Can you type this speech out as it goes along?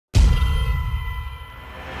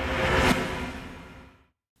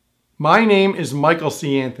My name is Michael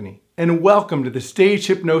C. Anthony, and welcome to the Stage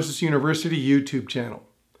Hypnosis University YouTube channel.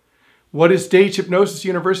 What is Stage Hypnosis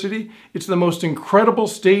University? It's the most incredible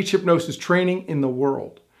stage hypnosis training in the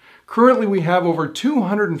world. Currently, we have over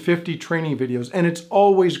 250 training videos, and it's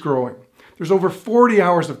always growing. There's over 40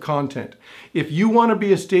 hours of content. If you want to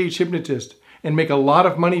be a stage hypnotist and make a lot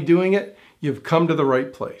of money doing it, you've come to the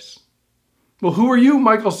right place. Well, who are you,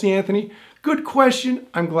 Michael C. Anthony? Good question.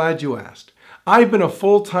 I'm glad you asked. I've been a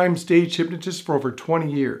full-time stage hypnotist for over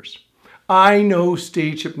 20 years. I know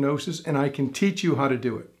stage hypnosis and I can teach you how to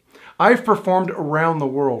do it. I've performed around the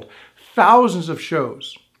world, thousands of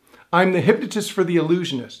shows. I'm the hypnotist for the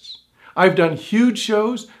illusionists. I've done huge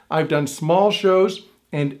shows, I've done small shows,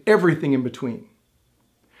 and everything in between.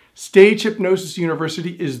 Stage Hypnosis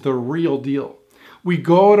University is the real deal. We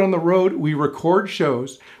go out on the road, we record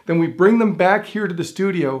shows, then we bring them back here to the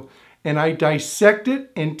studio, and I dissect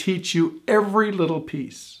it and teach you every little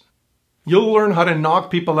piece. You'll learn how to knock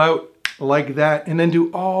people out like that and then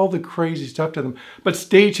do all the crazy stuff to them. But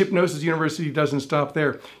Stage Hypnosis University doesn't stop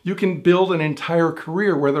there. You can build an entire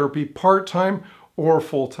career, whether it be part-time or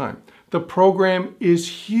full-time. The program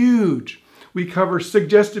is huge. We cover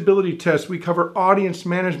suggestibility tests, we cover audience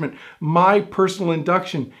management, my personal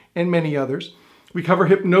induction, and many others. We cover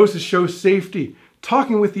hypnosis show safety,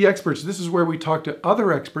 talking with the experts. This is where we talk to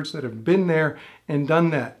other experts that have been there and done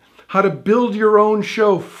that. How to build your own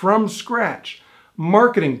show from scratch.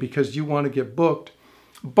 Marketing, because you want to get booked.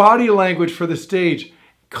 Body language for the stage.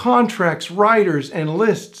 Contracts, writers, and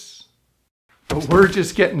lists. But we're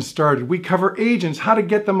just getting started. We cover agents, how to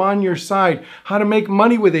get them on your side, how to make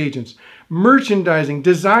money with agents, merchandising,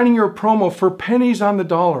 designing your promo for pennies on the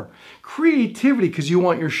dollar, creativity because you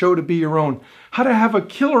want your show to be your own, how to have a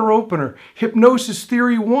killer opener, Hypnosis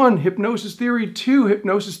Theory 1, Hypnosis Theory 2,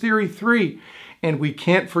 Hypnosis Theory 3, and we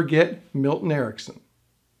can't forget Milton Erickson.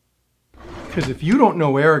 Because if you don't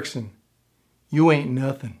know Erickson, you ain't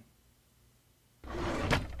nothing.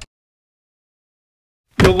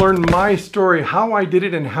 You'll learn my story, how I did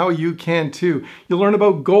it, and how you can too. You'll learn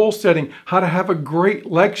about goal setting, how to have a great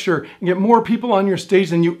lecture and get more people on your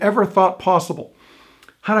stage than you ever thought possible.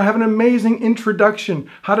 How to have an amazing introduction,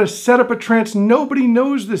 how to set up a trance. Nobody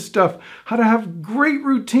knows this stuff. How to have great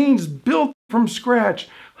routines built from scratch.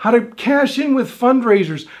 How to cash in with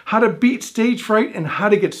fundraisers. How to beat stage fright and how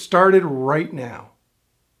to get started right now.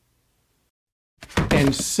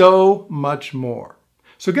 And so much more.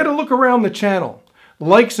 So get a look around the channel.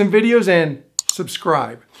 Like some videos and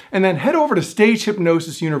subscribe. And then head over to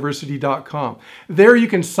stagehypnosisuniversity.com. There you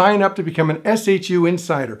can sign up to become an SHU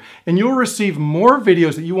Insider and you'll receive more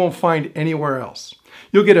videos that you won't find anywhere else.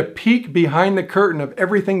 You'll get a peek behind the curtain of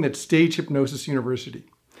everything that's Stage Hypnosis University.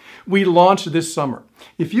 We launched this summer.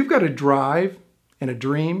 If you've got a drive and a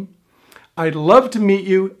dream, I'd love to meet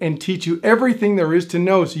you and teach you everything there is to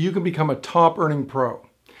know so you can become a top earning pro.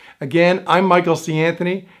 Again, I'm Michael C.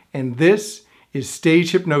 Anthony and this is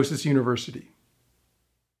Stage Hypnosis University.